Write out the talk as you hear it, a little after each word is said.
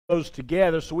those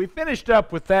together. So we finished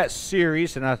up with that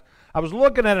series, and I was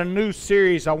looking at a new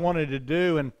series I wanted to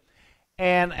do,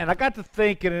 and I got to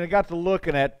thinking, and I got to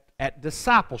looking at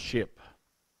discipleship.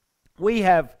 We've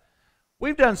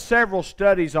done several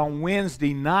studies on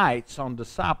Wednesday nights on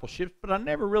discipleship, but I've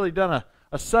never really done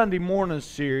a Sunday morning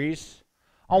series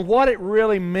on what it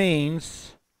really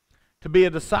means to be a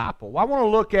disciple. I want to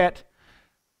look at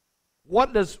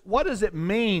what does it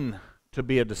mean to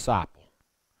be a disciple?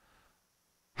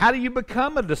 How do you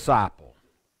become a disciple?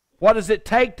 What does it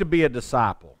take to be a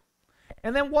disciple?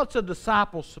 And then what's a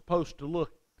disciple supposed to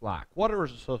look like? What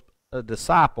is a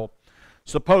disciple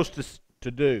supposed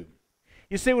to do?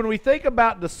 You see, when we think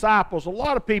about disciples, a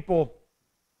lot of people,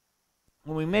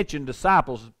 when we mention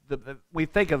disciples, we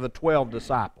think of the 12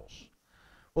 disciples.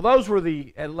 Well, those were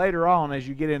later on, as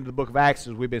you get into the book of Acts,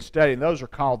 as we've been studying, those are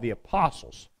called the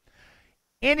apostles.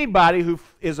 Anybody who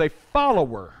is a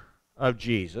follower of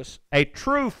Jesus, a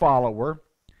true follower,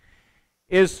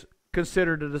 is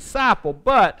considered a disciple.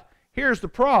 But here's the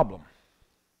problem.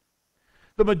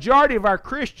 The majority of our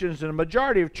Christians and the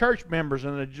majority of church members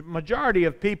and the majority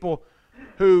of people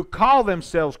who call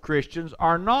themselves Christians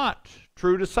are not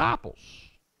true disciples.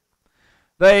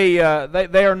 They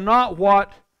are not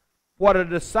what a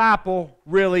disciple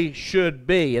really should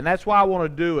be. And that's why I want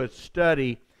to do a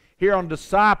study here on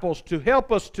disciples to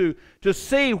help us to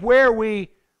see where we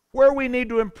need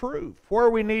to improve, where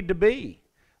we need to be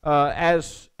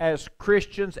as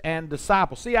Christians and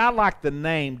disciples. See, I like the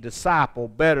name disciple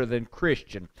better than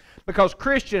Christian because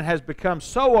Christian has become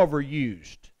so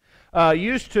overused.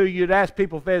 Used to, you'd ask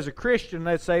people if there's a Christian,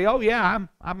 they'd say, "Oh yeah,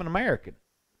 I'm an American,"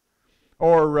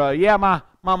 or "Yeah, my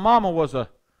mama was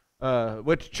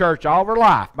went to church all of her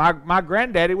life. My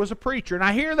granddaddy was a preacher," and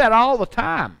I hear that all the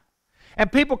time. And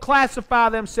people classify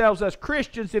themselves as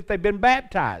Christians if they've been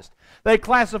baptized. They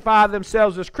classify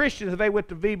themselves as Christians if they went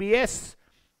to VBS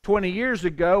 20 years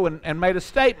ago and made a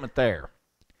statement there.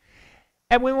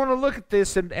 And we want to look at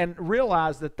this and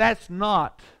realize that that's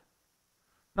not,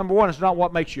 number one, it's not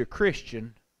what makes you a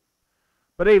Christian,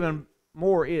 but even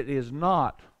more, it is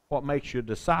not what makes you a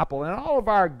disciple. And all of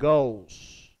our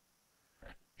goals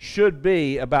should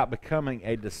be about becoming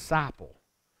a disciple,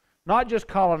 not just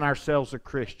calling ourselves a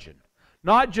Christian.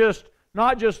 Not just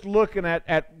looking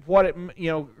at what it,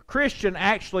 Christian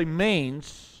actually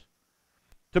means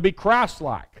to be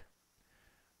Christ-like.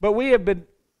 But we have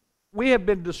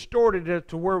been distorted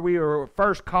to where we were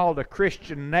first called a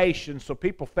Christian nation, so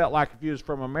people felt like if you was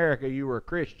from America, you were a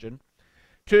Christian.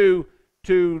 Then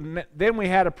we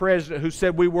had a president who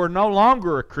said we were no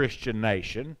longer a Christian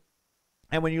nation.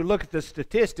 And when you look at the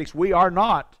statistics, we are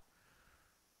not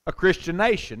a Christian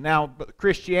nation. Now, but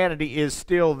Christianity is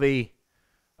still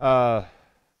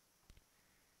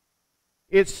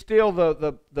it's still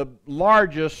the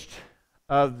largest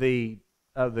of the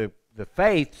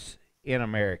faiths in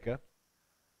America,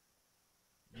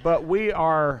 but we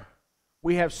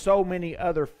have so many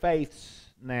other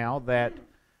faiths now that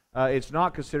it's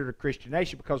not considered a Christian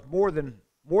nation because more than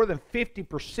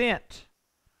 50%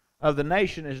 of the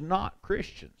nation is not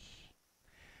Christians,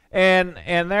 and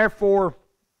therefore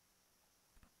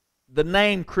the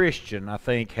name Christian, I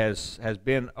think, has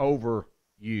been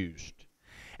overused.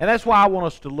 And that's why I want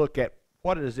us to look at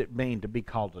what does it mean to be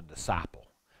called a disciple.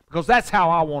 Because that's how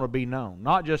I want to be known.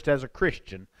 Not just as a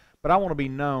Christian, but I want to be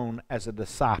known as a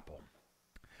disciple.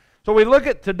 So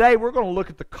today we're going to look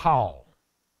at the call.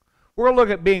 We're going to look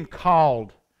at being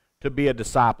called to be a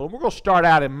disciple. We're going to start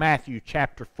out in Matthew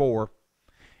chapter 4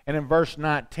 and in verse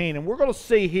 19. And we're going to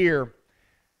see here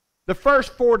the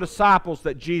first 4 disciples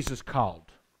that Jesus called.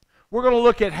 We're going to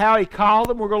look at how He called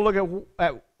them. We're going to look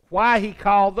at why He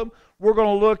called them. We're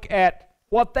going to look at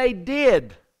what they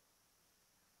did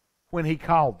when He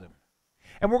called them.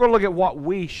 And we're going to look at what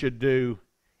we should do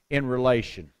in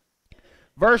relation.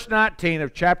 Verse 19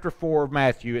 of chapter 4 of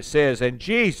Matthew, it says, "And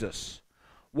Jesus,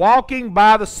 walking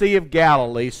by the Sea of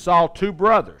Galilee, saw 2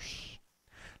 brothers,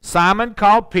 Simon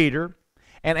called Peter,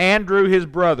 and Andrew his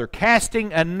brother,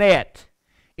 casting a net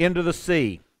into the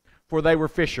sea, for they were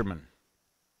fishermen.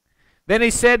 Then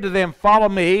He said to them, 'Follow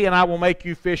me, and I will make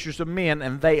you fishers of men.'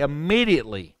 And they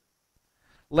immediately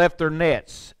left their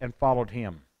nets and followed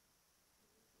Him.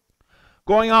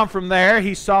 Going on from there,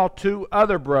 He saw 2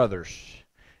 other brothers,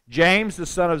 James the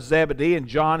son of Zebedee and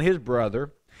John his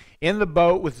brother, in the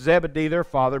boat with Zebedee their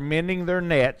father, mending their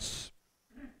nets.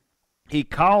 He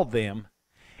called them,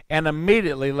 and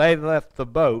immediately they left the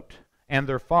boat and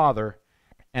their father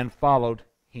and followed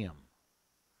Him."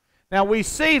 Now we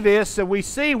see this, and we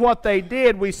see what they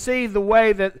did. We see the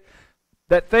way that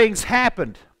things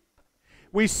happened.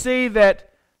 We see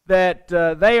that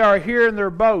they are here in their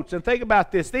boats. And think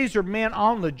about this. These are men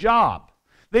on the job.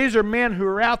 These are men who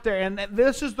are out there, and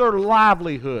this is their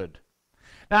livelihood.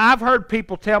 Now, I've heard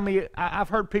people tell me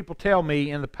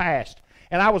in the past,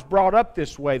 and I was brought up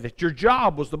this way, that your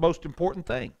job was the most important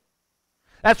thing.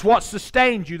 That's what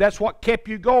sustained you. That's what kept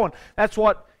you going. That's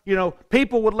what,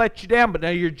 people would let you down, but now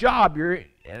your job,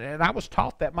 and I was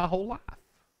taught that my whole life.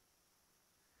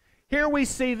 Here we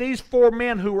see these 4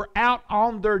 men who were out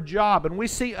on their job, and we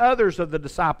see others of the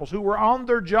disciples who were on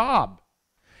their job.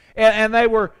 And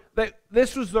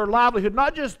this was their livelihood,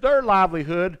 not just their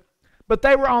livelihood, but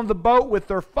they were on the boat with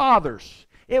their fathers.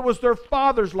 It was their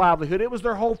father's livelihood. It was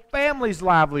their whole family's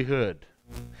livelihood.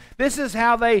 This is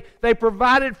how they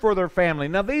provided for their family.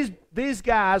 Now, these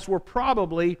guys were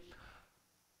probably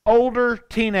older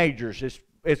teenagers,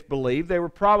 it's believed. They were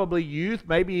probably youth,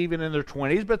 maybe even in their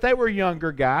 20s, but they were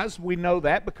younger guys. We know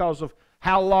that because of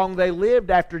how long they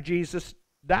lived after Jesus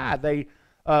died.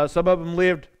 Some of them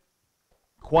lived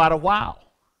quite a while.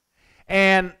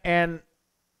 And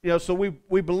so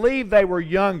we believe they were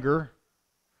younger,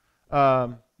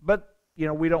 but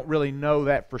we don't really know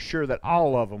that for sure that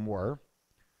all of them were.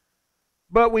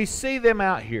 But we see them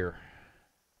out here.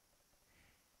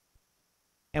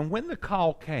 And when the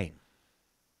call came,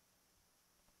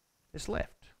 it's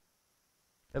left.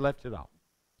 They left it all.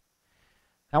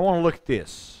 I want to look at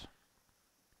this.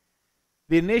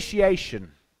 The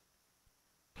initiation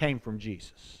came from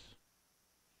Jesus.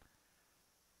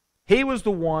 He was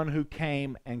the one who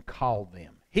came and called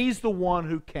them. He's the one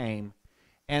who came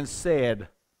and said,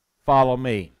 "Follow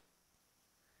me."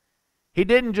 He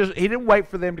didn't wait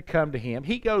for them to come to him.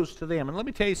 He goes to them. And let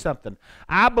me tell you something.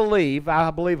 I believe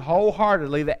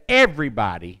wholeheartedly that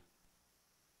everybody,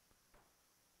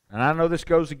 and I know this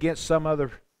goes against some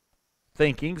other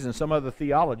thinkings and some other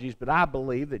theologies, but I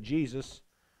believe that Jesus,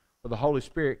 or the Holy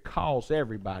Spirit, calls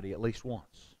everybody at least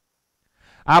once.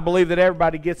 I believe that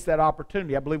everybody gets that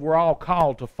opportunity. I believe we're all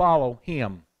called to follow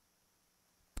him.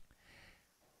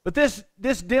 But this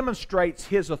demonstrates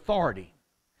his authority.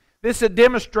 This had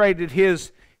demonstrated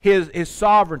his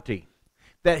sovereignty,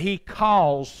 that he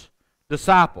calls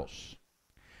disciples.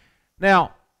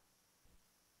 Now,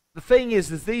 the thing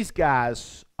is these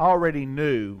guys already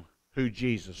knew who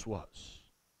Jesus was.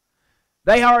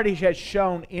 They already had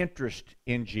shown interest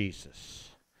in Jesus.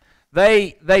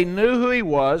 They knew who he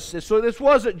was. So this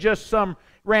wasn't just some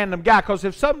random guy. Because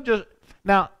if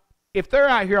they're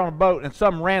out here on a boat and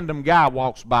some random guy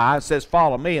walks by and says,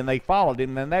 "Follow me," and they followed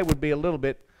him, then they would be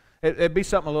it'd be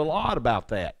something a little odd about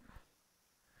that.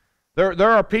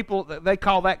 There are people, they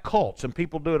call that cults, and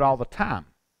people do it all the time.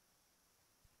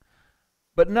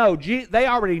 But no, they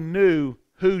already knew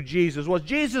who Jesus was.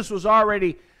 Jesus was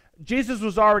already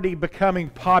becoming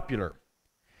popular.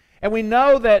 And we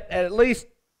know that at least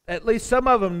some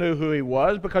of them knew who he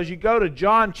was, because you go to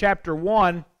John chapter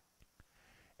 1,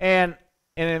 and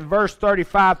in verse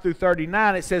 35 through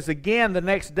 39, it says, "Again, the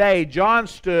next day, John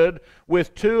stood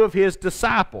with 2 of his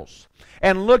disciples.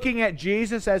 And looking at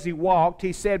Jesus as he walked,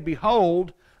 he said,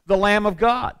 'Behold, the Lamb of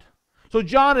God.'" So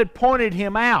John had pointed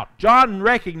him out. John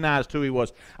recognized who he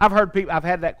was. I've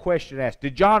had that question asked.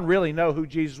 Did John really know who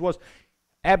Jesus was?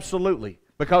 Absolutely.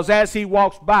 Because as he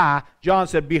walks by, John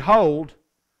said, "Behold,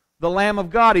 the Lamb of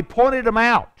God." He pointed him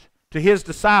out to his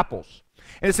disciples.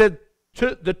 And it said,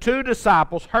 the 2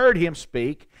 disciples heard him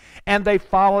speak, and they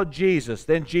followed Jesus.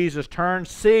 Then Jesus turned,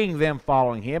 seeing them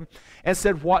following him, and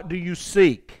said, "What do you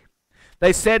seek?"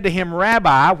 They said to him,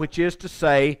 "Rabbi," which is to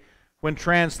say, when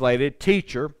translated,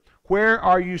 "Teacher, where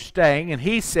are you staying?" And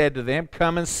he said to them,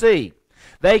 "Come and see."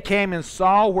 They came and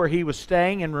saw where he was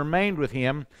staying and remained with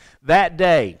him that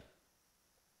day.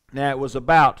 Now it was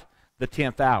about the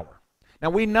 10th hour. Now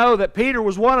we know that Peter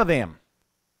was one of them.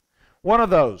 One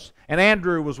of those. And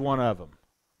Andrew was one of them.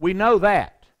 We know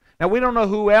that. Now, we don't know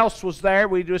who else was there.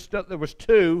 We just know there was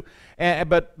 2.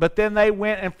 But then they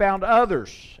went and found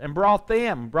others and brought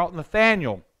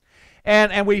Nathanael.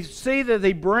 And we see that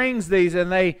he brings these,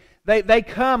 and they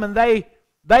come, and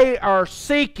they are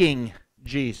seeking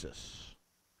Jesus.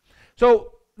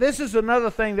 So this is another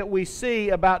thing that we see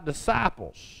about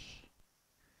disciples.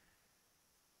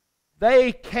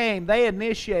 They came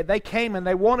and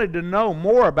they wanted to know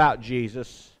more about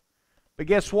Jesus. But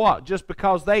guess what? Just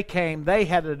because they came, they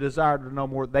had a desire to know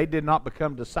more. They did not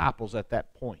become disciples at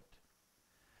that point.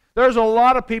 There's a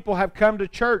lot of people have come to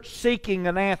church seeking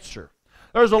an answer.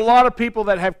 There's a lot of people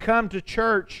that have come to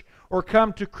church or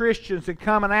come to Christians and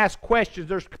come and ask questions.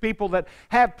 There's people that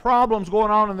have problems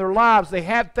going on in their lives. They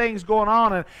have things going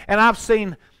on. And I've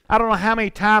seen, I don't know how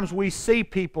many times we see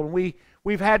people, and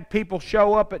we've had people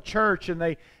show up at church and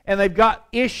they've got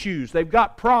issues, they've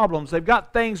got problems, they've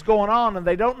got things going on, and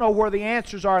they don't know where the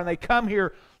answers are, and they come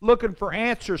here looking for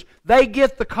answers. They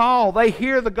get the call, they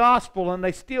hear the gospel, and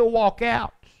they still walk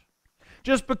out.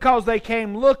 Just because they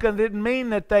came looking didn't mean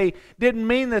that they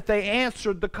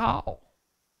answered the call.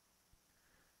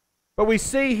 But we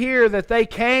see here that they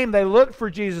came, they looked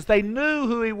for Jesus, they knew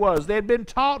who He was, they had been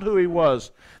taught who He was,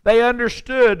 they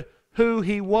understood who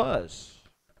He was.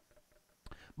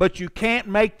 But you can't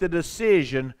make the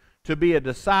decision to be a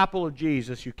disciple of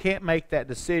Jesus, you can't make that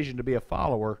decision to be a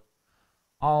follower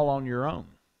all on your own.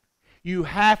 You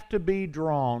have to be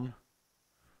drawn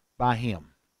by Him.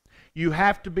 You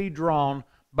have to be drawn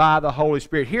by the Holy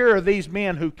Spirit. Here are these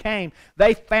men who came.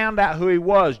 They found out who He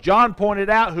was. John pointed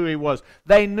out who He was.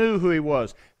 They knew who He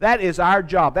was. That is our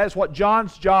job. That's what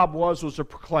John's job was a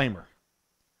proclaimer.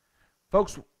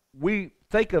 Folks, we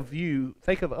think of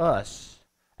us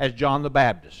as John the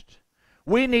Baptist.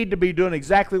 We need to be doing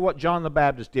exactly what John the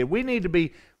Baptist did. We need to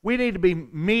be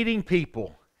meeting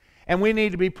people, and we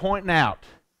need to be pointing out,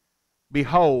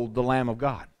 behold the Lamb of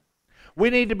God. We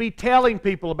need to be telling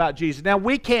people about Jesus. Now,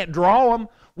 we can't draw them,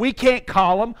 we can't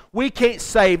call them, we can't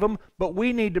save them, but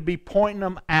we need to be pointing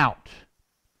them out.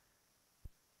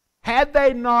 Had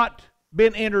they not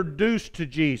been introduced to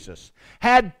Jesus,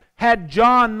 had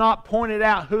John not pointed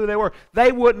out who they were,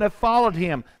 they wouldn't have followed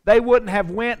Him. They wouldn't have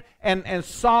went and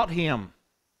sought Him.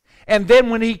 And then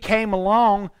when He came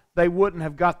along, they wouldn't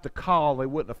have got the call. They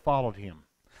wouldn't have followed Him.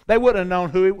 They wouldn't have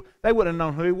known who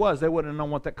He was. They wouldn't have known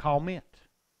what that call meant.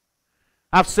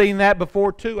 I've seen that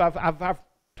before too. I've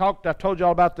told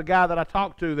y'all about the guy that I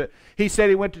talked to, that he said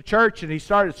he went to church and he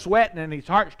started sweating and his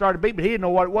heart started beating, but he didn't know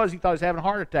what it was. He thought he was having a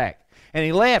heart attack. And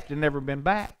he left and never been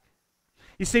back.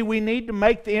 You see, we need to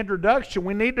make the introduction.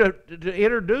 We need to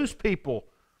introduce people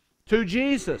to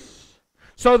Jesus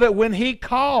so that when He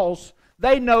calls,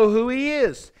 they know who He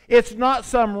is. It's not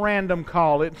some random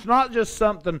call. It's not just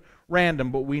something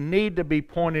random, but we need to be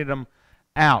pointing them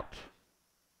out.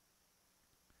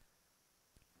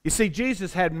 You see,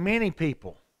 Jesus had many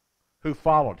people who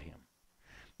followed Him.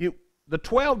 The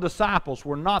 12 disciples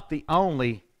were not the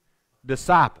only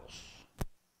disciples.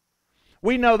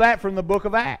 We know that from the book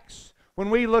of Acts. When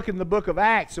we look in the book of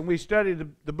Acts and we study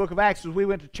the book of Acts, as we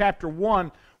went to chapter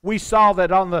 1, we saw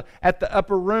that at the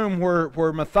upper room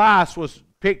where Matthias was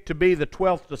picked to be the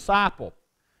 12th disciple.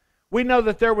 We know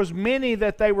that there was many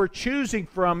that they were choosing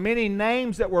from, many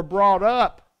names that were brought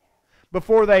up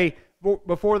before they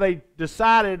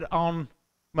decided on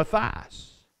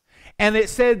Matthias. And it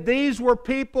said these were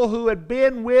people who had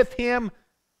been with Him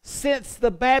since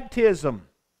the baptism.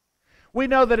 We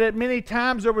know that at many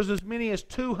times there was as many as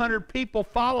 200 people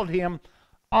followed Him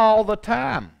all the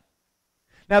time.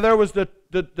 Now there was the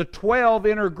 12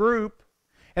 inner group,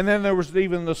 and then there was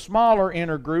even the smaller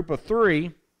inner group of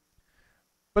 3.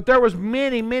 But there was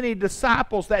many, many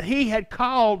disciples that He had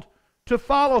called to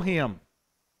follow Him.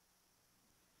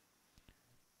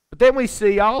 But then we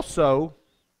see also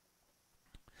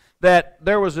that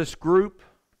there was this group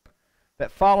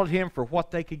that followed Him for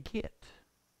what they could get.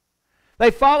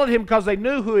 They followed Him because they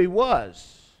knew who He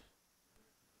was,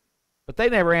 but they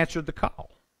never answered the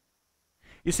call.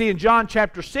 You see, in John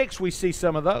chapter 6, we see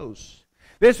some of those.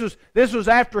 This was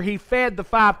after He fed the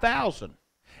 5,000.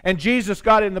 And Jesus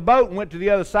got in the boat and went to the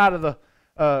other side of the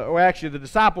the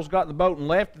disciples got in the boat and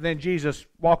left, and then Jesus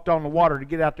walked on the water to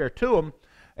get out there to them.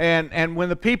 And when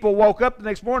the people woke up the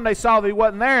next morning, they saw that He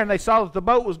wasn't there, and they saw that the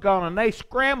boat was gone, and they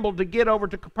scrambled to get over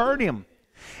to Capernaum.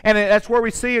 And that's where we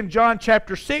see in John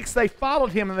chapter 6, they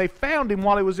followed Him, and they found Him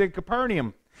while He was in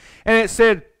Capernaum. And it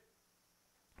said,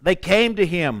 they came to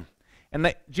Him,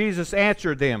 and Jesus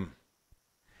answered them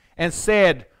and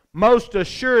said, most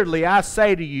assuredly I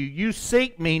say to you, you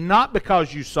seek Me not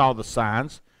because you saw the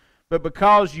signs, but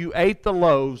because you ate the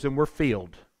loaves and were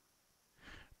filled.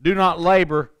 Do not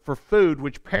labor for food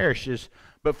which perishes,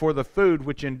 but for the food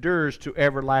which endures to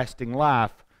everlasting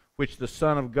life, which the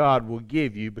Son of God will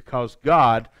give you, because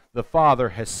God the Father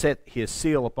has set His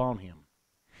seal upon Him.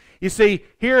 You see,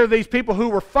 here are these people who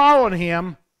were following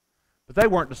Him, but they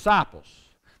weren't disciples.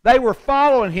 They were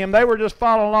following Him. They were just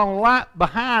following along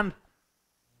behind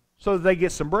so that they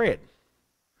get some bread,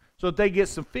 so that they get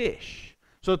some fish,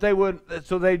 so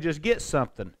they just get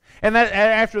something. And that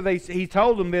after He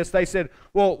told them this, they said,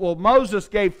 well, Moses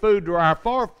gave food to our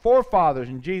forefathers.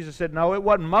 And Jesus said, no, it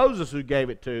wasn't Moses who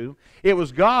gave it to them. It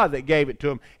was God that gave it to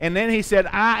them. And then He said,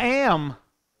 I am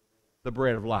the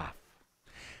bread of life.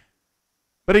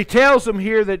 But He tells them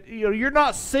here that you're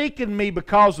not seeking Me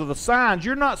because of the signs.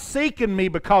 You're not seeking Me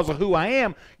because of who I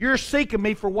am. You're seeking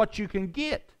Me for what you can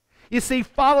get. You see,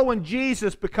 following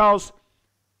Jesus because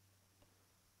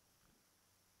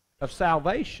of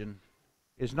salvation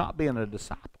is not being a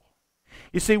disciple.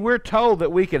 You see, we're told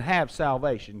that we can have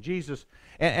salvation. Jesus,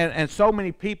 and so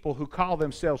many people who call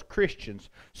themselves Christians,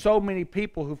 so many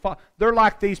people who follow, they're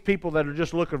like these people that are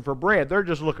just looking for bread. They're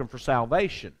just looking for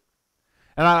salvation.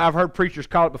 And I've heard preachers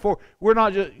call it before.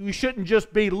 You shouldn't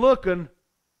just be looking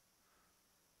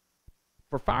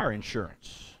for fire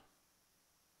insurance.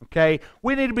 Okay?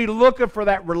 We need to be looking for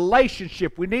that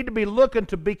relationship. We need to be looking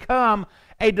to become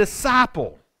a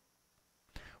disciple.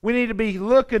 We need to be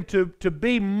looking to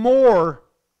be more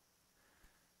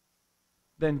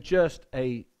than just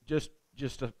a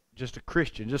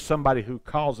Christian, just somebody who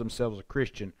calls themselves a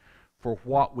Christian for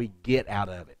what we get out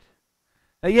of it.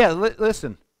 Now, yeah,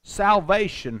 listen,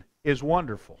 salvation is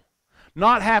wonderful.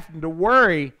 Not having to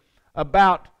worry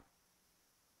about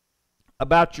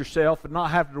yourself and not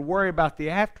having to worry about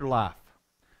the afterlife.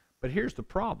 But here's the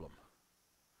problem.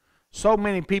 So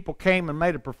many people came and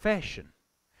made a profession.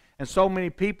 And so many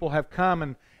people have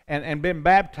come and been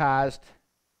baptized,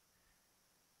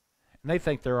 and they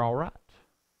think they're all right.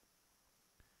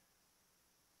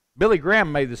 Billy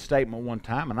Graham made this statement one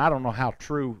time, and I don't know how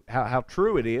true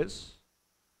it is,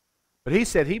 but he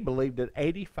said he believed that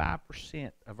 85%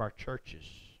 of our churches,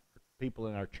 people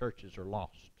in our churches, are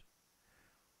lost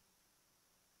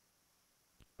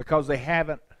because they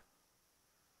haven't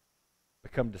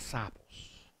become disciples.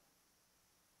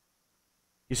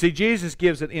 You see, Jesus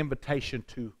gives an invitation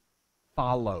to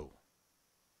follow.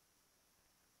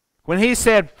 When he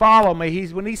said, follow me,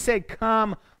 when he said,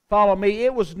 come, follow me,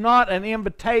 it was not an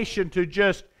invitation to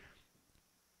just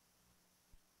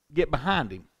get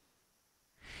behind him.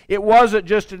 It wasn't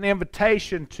just an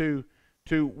invitation to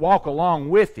walk along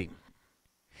with him.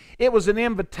 It was an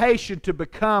invitation to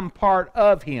become part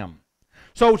of him.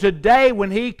 So today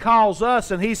when he calls us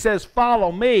and he says,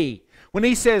 follow me, when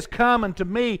he says, come unto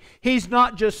me, he's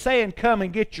not just saying, come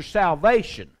and get your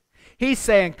salvation. He's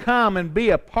saying, come and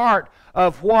be a part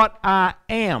of what I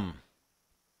am.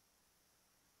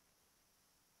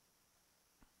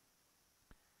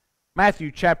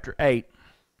 Matthew chapter 8,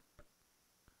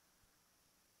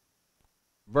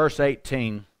 verse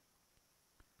 18.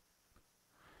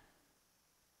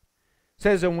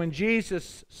 Says, and when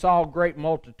Jesus saw great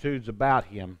multitudes about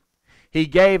him, he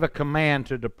gave a command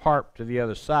to depart to the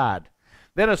other side.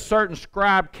 Then a certain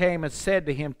scribe came and said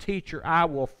to him, Teacher, I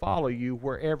will follow you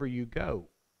wherever you go.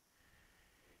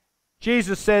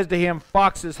 Jesus says to him,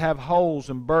 Foxes have holes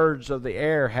and birds of the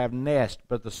air have nests,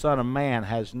 but the Son of Man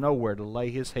has nowhere to lay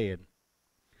his head.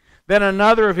 Then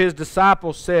another of his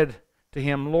disciples said to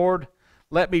him, Lord,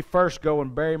 let me first go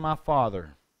and bury my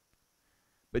father.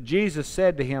 But Jesus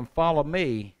said to him, Follow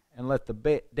me, and let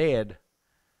the dead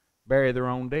bury their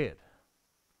own dead.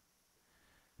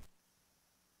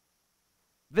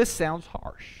 This sounds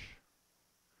harsh.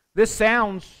 This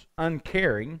sounds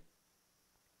uncaring.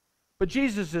 But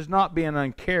Jesus is not being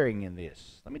uncaring in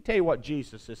this. Let me tell you what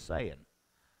Jesus is saying.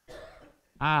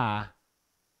 I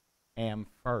am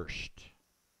first.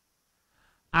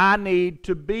 I need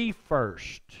to be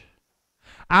first.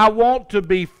 I want to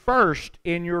be first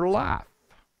in your life.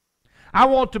 I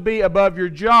want to be above your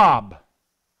job.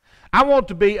 I want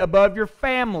to be above your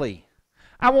family.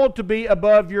 I want to be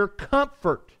above your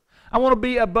comfort. I want to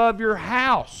be above your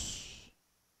house.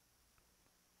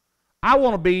 I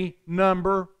want to be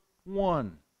number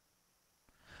one.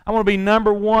 I want to be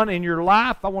number one in your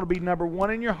life. I want to be number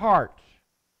one in your heart.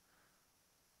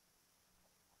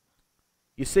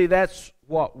 You see, that's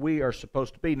what we are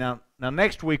supposed to be. Now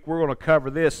next week we're going to cover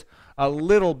this a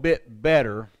little bit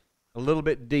better, a little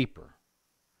bit deeper.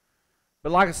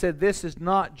 But like I said, this is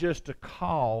not just a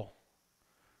call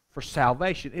for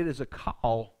salvation. It is a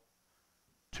call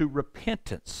to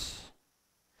repentance.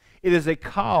 It is a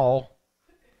call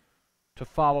to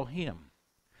follow Him.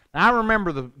 Now I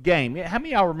remember the game. How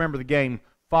many of y'all remember the game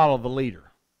Follow the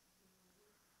Leader?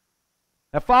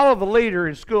 Now follow the leader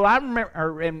in school. I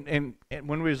remember, and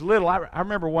when we was little, I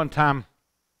remember one time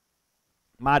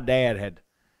my dad had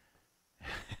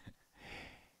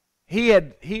he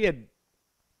had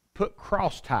put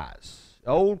cross ties,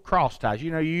 old cross ties.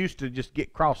 You know, you used to just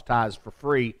get cross ties for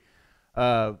free.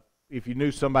 If you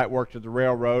knew somebody that worked at the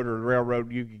railroad or the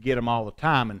railroad, you could get them all the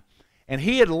time. And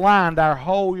he had lined our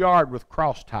whole yard with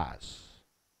cross ties.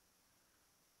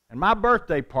 And my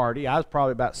birthday party, I was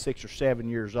probably about 6 or 7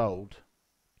 years old.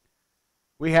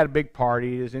 We had a big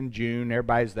party. It was in June.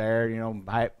 Everybody's there. You know,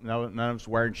 none of us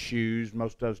wearing shoes.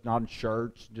 Most of us not in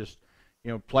shirts. Just,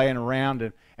 you know, playing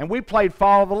around. And we played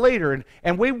Follow the Leader.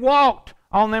 And we walked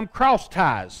on them cross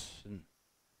ties. And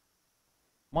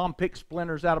Mom picked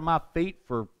splinters out of my feet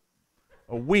for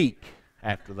a week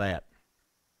after that.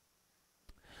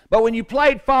 But when you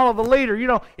played follow the leader, you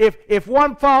know, if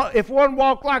one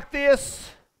walked like this,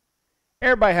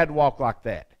 everybody had to walk like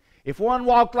that. If one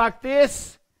walked like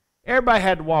this, everybody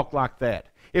had to walk like that.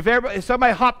 If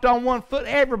somebody hopped on one foot,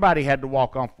 everybody had to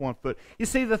walk on one foot. You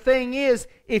see, the thing is,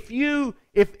 if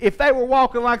they were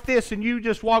walking like this and you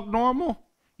just walked normal,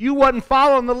 you wasn't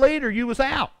following the leader, you was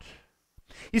out.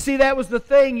 You see, that was the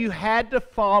thing. You had to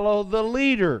follow the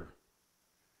leader.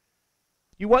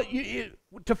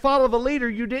 To follow the leader,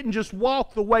 you didn't just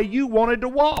walk the way you wanted to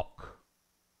walk.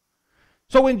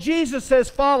 So when Jesus says,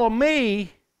 follow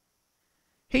me,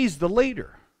 He's the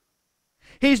leader.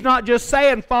 He's not just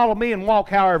saying, follow me and walk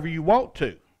however you want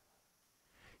to.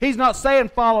 He's not saying,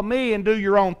 follow me and do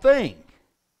your own thing.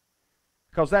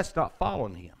 Because that's not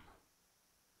following Him.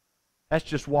 That's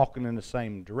just walking in the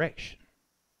same direction.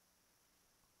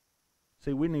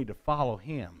 See, we need to follow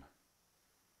Him.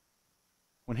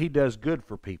 When He does good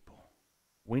for people,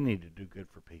 we need to do good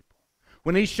for people.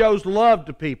 When He shows love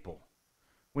to people,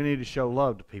 we need to show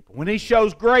love to people. When He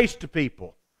shows grace to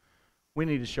people, we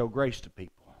need to show grace to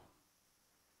people.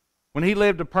 When He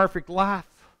lived a perfect life,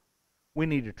 we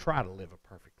need to try to live a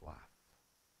perfect life.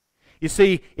 You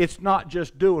see, it's not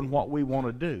just doing what we want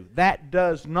to do. That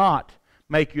does not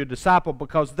make you a disciple,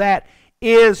 because that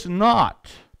is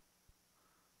not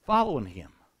following Him.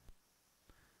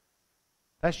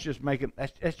 That's just making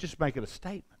a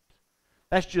statement.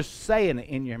 That's just saying it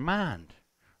in your mind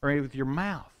or with your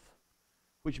mouth,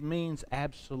 which means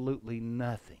absolutely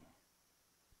nothing.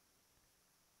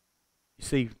 You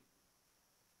see,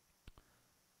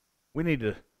 we need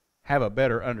to have a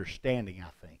better understanding, I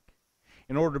think.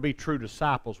 In order to be true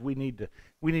disciples, we need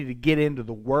to get into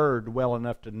the Word well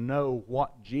enough to know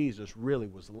what Jesus really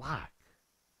was like.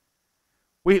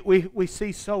 We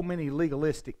see so many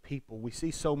legalistic people. We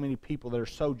see so many people that are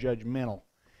so judgmental.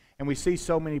 And we see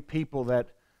so many people that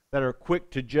are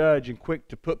quick to judge and quick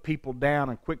to put people down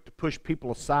and quick to push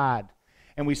people aside.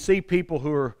 And we see people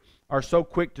who are so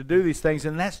quick to do these things,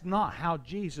 and that's not how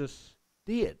Jesus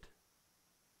did.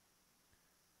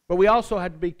 But we also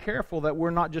have to be careful that we're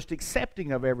not just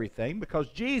accepting of everything, because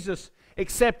Jesus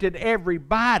accepted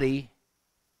everybody,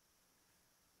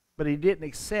 but He didn't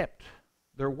accept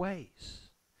their ways.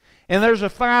 And there's a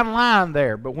fine line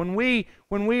there. But when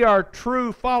we are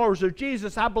true followers of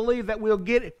Jesus, I believe that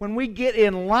when we get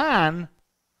in line,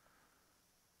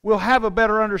 we'll have a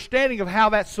better understanding of how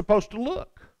that's supposed to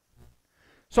look.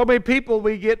 So many people,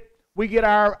 we get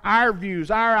our views,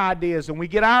 our ideas, and we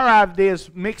get our ideas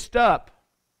mixed up.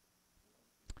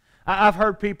 I've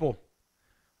heard people,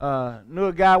 knew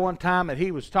a guy one time that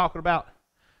he was talking about,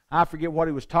 I forget what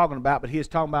he was talking about, but he was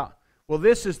talking about, well,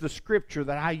 this is the scripture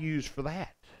that I use for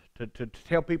that, to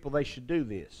tell people they should do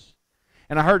this.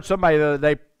 And I heard somebody the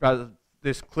other day,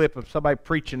 this clip of somebody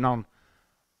preaching on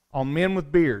men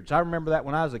with beards. I remember that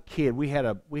when I was a kid, we had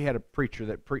a preacher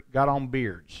that got on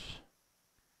beards.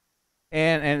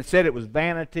 And said it was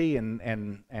vanity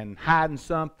and hiding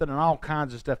something and all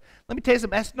kinds of stuff. Let me tell you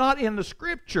something, that's not in the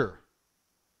Scripture.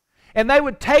 And they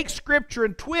would take Scripture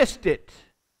and twist it.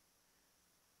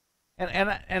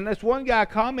 And this one guy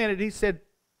commented, he said,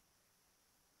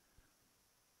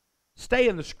 stay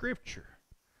in the Scripture.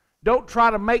 Don't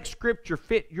try to make Scripture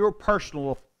fit your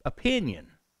personal opinion.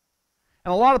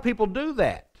 And a lot of people do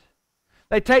that.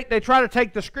 They try to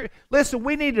take the Scripture. Listen,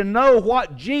 we need to know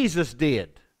what Jesus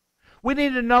did. We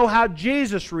need to know how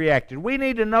Jesus reacted. We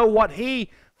need to know what He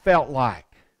felt like.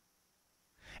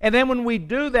 And then when we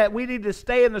do that, we need to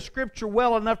stay in the Scripture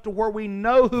well enough to where we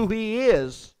know who He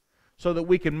is so that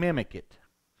we can mimic it.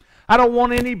 I don't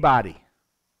want anybody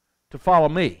to follow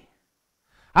me.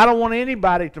 I don't want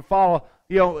anybody to follow,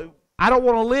 I don't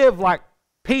want to live like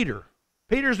Peter.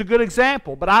 Peter's a good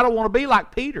example, but I don't want to be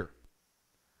like Peter.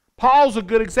 Paul's a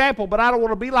good example, but I don't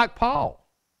want to be like Paul.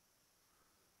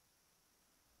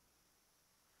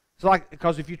 It's like,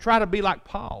 because if you try to be like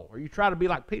Paul or you try to be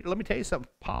like Peter, let me tell you something,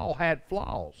 Paul had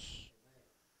flaws.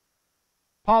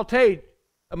 Paul tell you,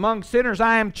 among sinners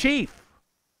I am chief.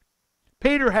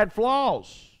 Peter had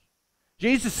flaws.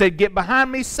 Jesus said, get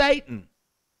behind me, Satan.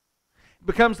 It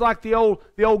becomes like the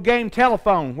old game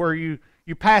telephone where you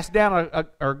pass down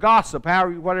or gossip,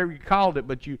 whatever you called it,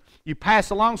 but you pass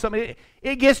along something.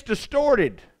 It gets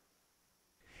distorted.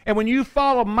 And when you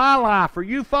follow my life, or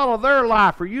you follow their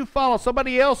life, or you follow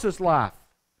somebody else's life,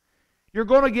 you're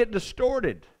going to get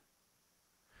distorted.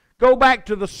 Go back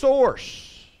to the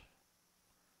source.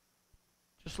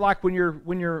 Just like when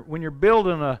you're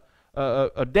building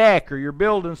a deck, or you're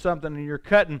building something and you're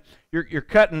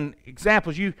cutting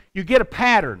examples, you get a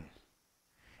pattern.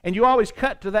 And you always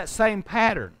cut to that same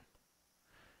pattern.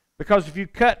 Because if you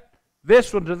cut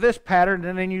this one to this pattern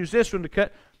and then use this one to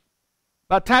cut,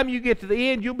 By the time you get to the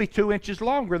end, you'll be 2 inches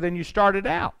longer than you started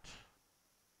out.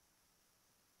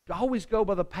 Always go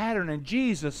by the pattern, and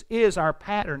Jesus is our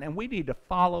pattern, and we need to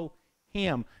follow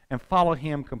Him and follow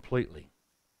Him completely.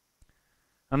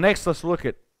 Now next, let's look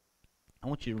at, I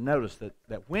want you to notice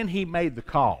that when He made the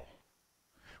call,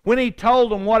 when He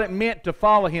told them what it meant to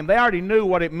follow Him, they already knew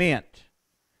what it meant.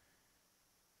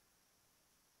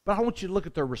 But I want you to look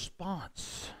at their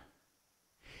response.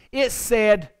 It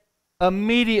said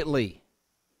immediately.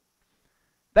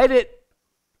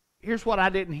 Here's what I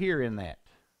didn't hear in that.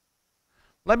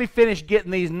 Let me finish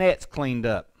getting these nets cleaned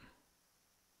up.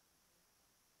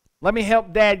 Let me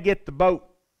help Dad get the boat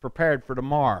prepared for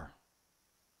tomorrow.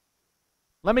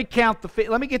 Let me count the fish.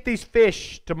 Let me get these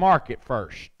fish to market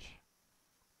first.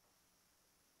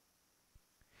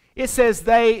 It says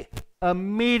they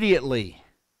immediately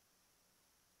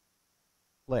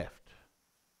left.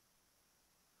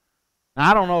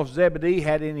 Now, I don't know if Zebedee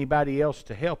had anybody else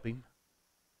to help him,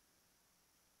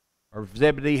 or if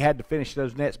Zebedee had to finish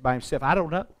those nets by himself. I don't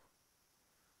know.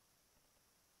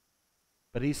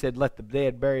 But he said, let the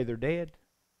dead bury their dead.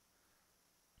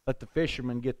 Let the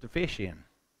fishermen get the fish in.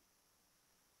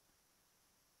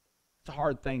 It's a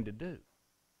hard thing to do.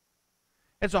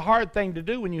 It's a hard thing to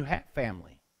do when you have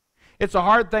family. It's a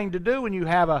hard thing to do when you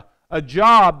have a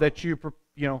job that you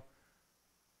know.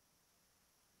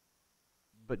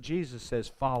 But Jesus says,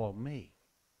 follow me.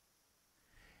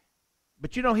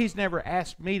 But you know, He's never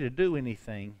asked me to do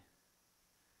anything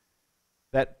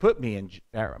that put me in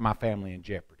my family in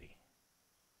jeopardy.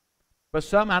 But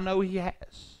some I know He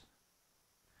has.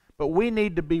 But we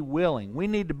need to be willing. We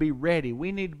need to be ready.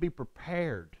 We need to be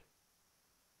prepared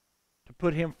to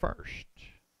put Him first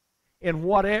in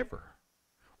whatever.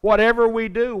 Whatever we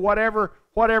do, whatever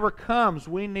comes,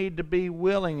 we need to be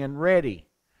willing and ready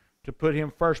to put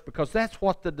Him first, because that's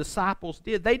what the disciples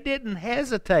did. They didn't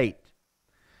hesitate.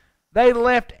 They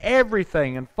left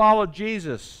everything and followed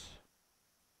Jesus.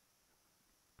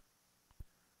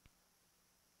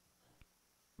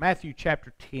 Matthew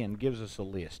chapter 10 gives us a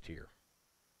list here.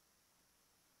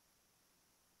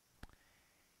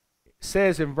 It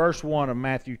says in verse 1 of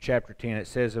Matthew chapter 10, it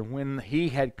says, and when He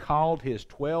had called His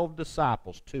 12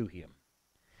 disciples to Him,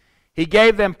 He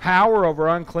gave them power over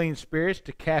unclean spirits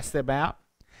to cast them out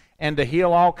and to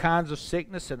heal all kinds of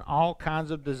sickness and all kinds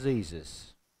of diseases.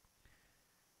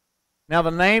 Now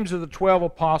the names of the 12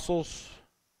 apostles,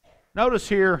 notice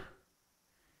here,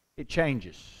 it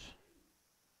changes.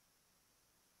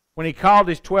 When He called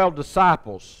His 12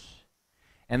 disciples,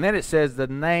 and then it says the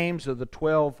names of the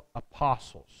 12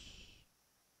 apostles.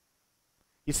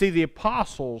 You see, the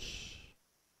apostles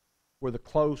were the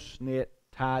close-knit,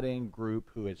 tied-in group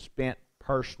who had spent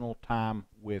personal time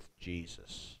with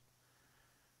Jesus.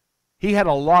 He had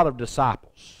a lot of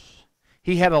disciples.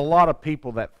 He had a lot of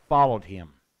people that followed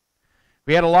Him.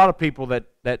 We had a lot of people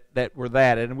that were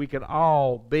that, and we could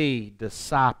all be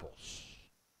disciples.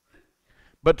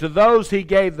 But to those He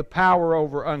gave the power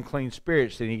over unclean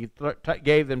spirits, and He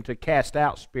gave them to cast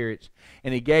out spirits,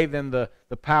 and He gave them the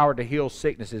power to heal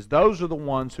sicknesses. Those are the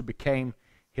ones who became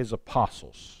His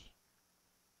apostles.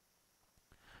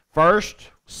 First,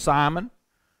 Simon,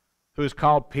 who is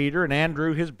called Peter, and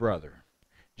Andrew his brother,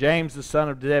 James the son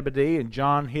of Zebedee, and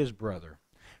John his brother,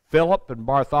 Philip and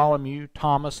Bartholomew,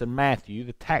 Thomas and Matthew,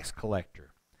 the tax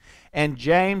collector, and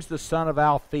James the son of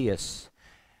Alphaeus,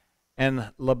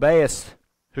 and Lebbaeus,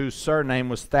 whose surname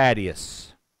was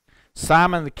Thaddeus,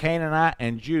 Simon the Canaanite,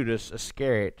 and Judas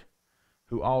Iscariot,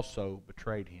 who also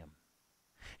betrayed Him.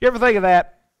 You ever think of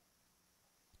that?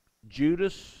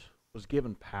 Judas was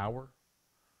given power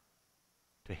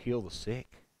to heal the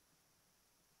sick.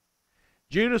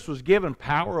 Judas was given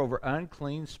power over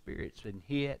unclean spirits, and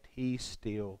yet he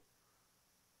still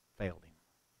failed Him.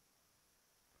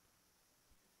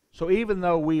 So even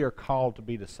though we are called to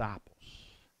be disciples,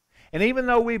 and even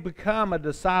though we become a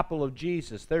disciple of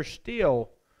Jesus,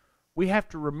 we have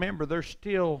to remember there's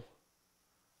still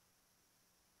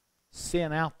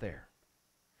sin out there.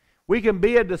 We can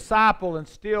be a disciple and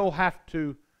still have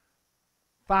to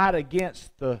fight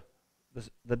against the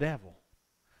devil.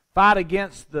 Fight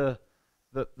against the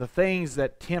things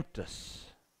that tempt us.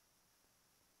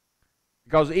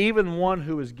 Because even one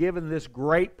who is given this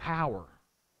great power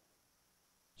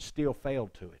still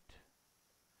failed to it.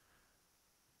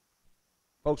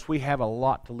 Folks, we have a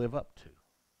lot to live up to.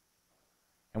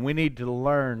 And we need to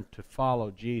learn to follow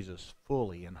Jesus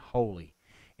fully and wholly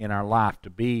in our life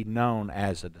to be known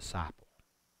as a disciple.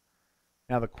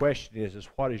 Now the question is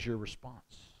what is your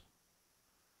response?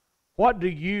 How do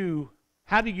you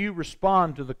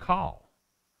respond to the call?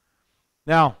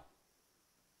 Now,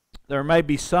 there may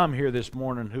be some here this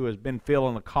morning who has been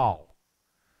feeling a call.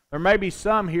 There may be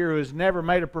some here who has never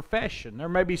made a profession. There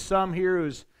may be some here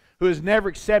who has never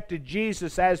accepted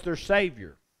Jesus as their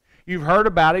Savior. You've heard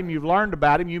about Him, you've learned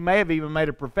about Him, you may have even made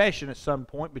a profession at some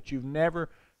point, but you've never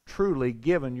truly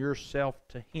given yourself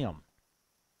to Him.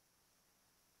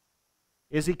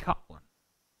 Is He calling?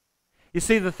 You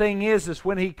see, the thing is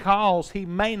when He calls, He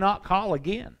may not call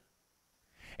again.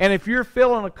 And if you're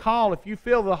feeling a call, if you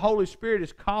feel the Holy Spirit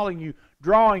is calling you,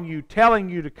 drawing you, telling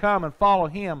you to come and follow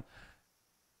Him,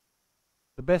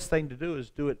 the best thing to do is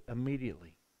do it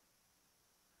immediately.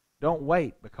 Don't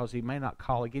wait, because He may not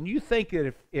call again. You think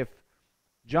that if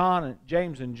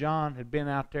James and John had been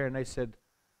out there and they said,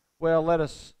 "Well,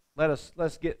 let's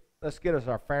get us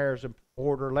our affairs in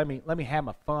order. Let me have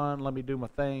my fun. Let me do my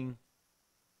thing."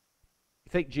 You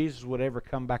think Jesus would ever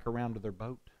come back around to their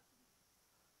boat?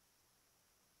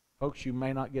 Folks, you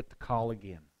may not get the call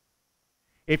again.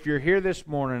 If you're here this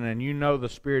morning and you know the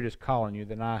Spirit is calling you,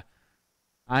 then I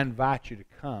invite you to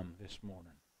come this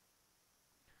morning.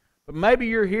 But maybe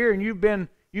you're here and you've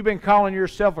been calling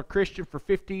yourself a Christian for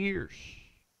 50 years.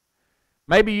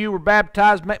 Maybe you were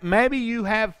baptized. Maybe you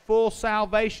have full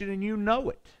salvation and you know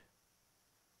it.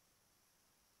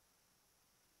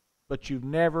 But you've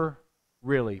never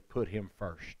really put Him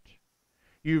first.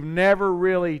 You've never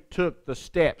really took the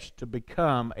steps to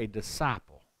become a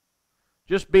disciple.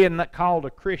 Just being called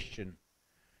a Christian,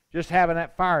 just having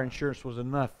that fire insurance was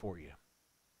enough for you.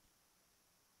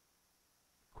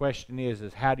 The question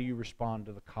is how do you respond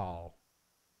to the call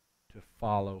to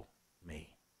follow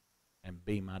me and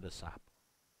be my disciple?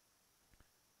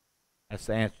 That's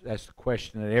the answer, that's the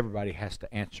question that everybody has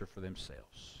to answer for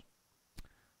themselves.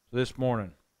 So this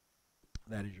morning,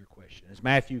 that is your question. As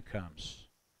Matthew comes,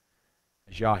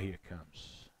 as Yahia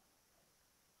comes,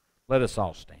 let us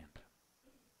all stand.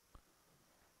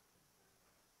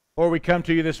 Lord, we come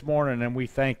to you this morning and we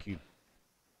thank you.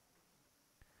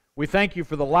 We thank you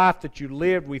for the life that you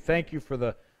lived. We thank you for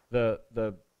the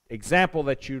example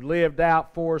that you lived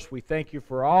out for us. We thank you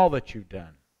for all that you've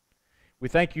done. We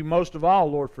thank you most of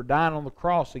all, Lord, for dying on the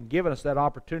cross and giving us that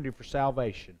opportunity for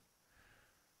salvation.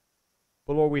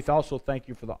 But Lord, we also thank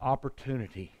you for the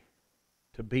opportunity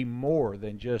to be more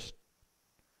than just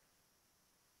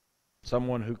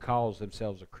someone who calls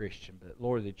themselves a Christian. But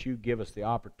Lord, that you give us the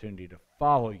opportunity to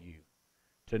follow you,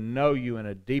 to know you in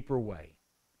a deeper way.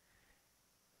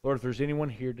 Lord, if there's anyone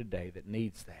here today that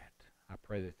needs that, I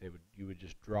pray that you would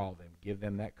just draw them, give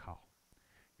them that call.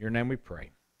 In your name we pray.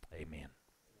 Amen.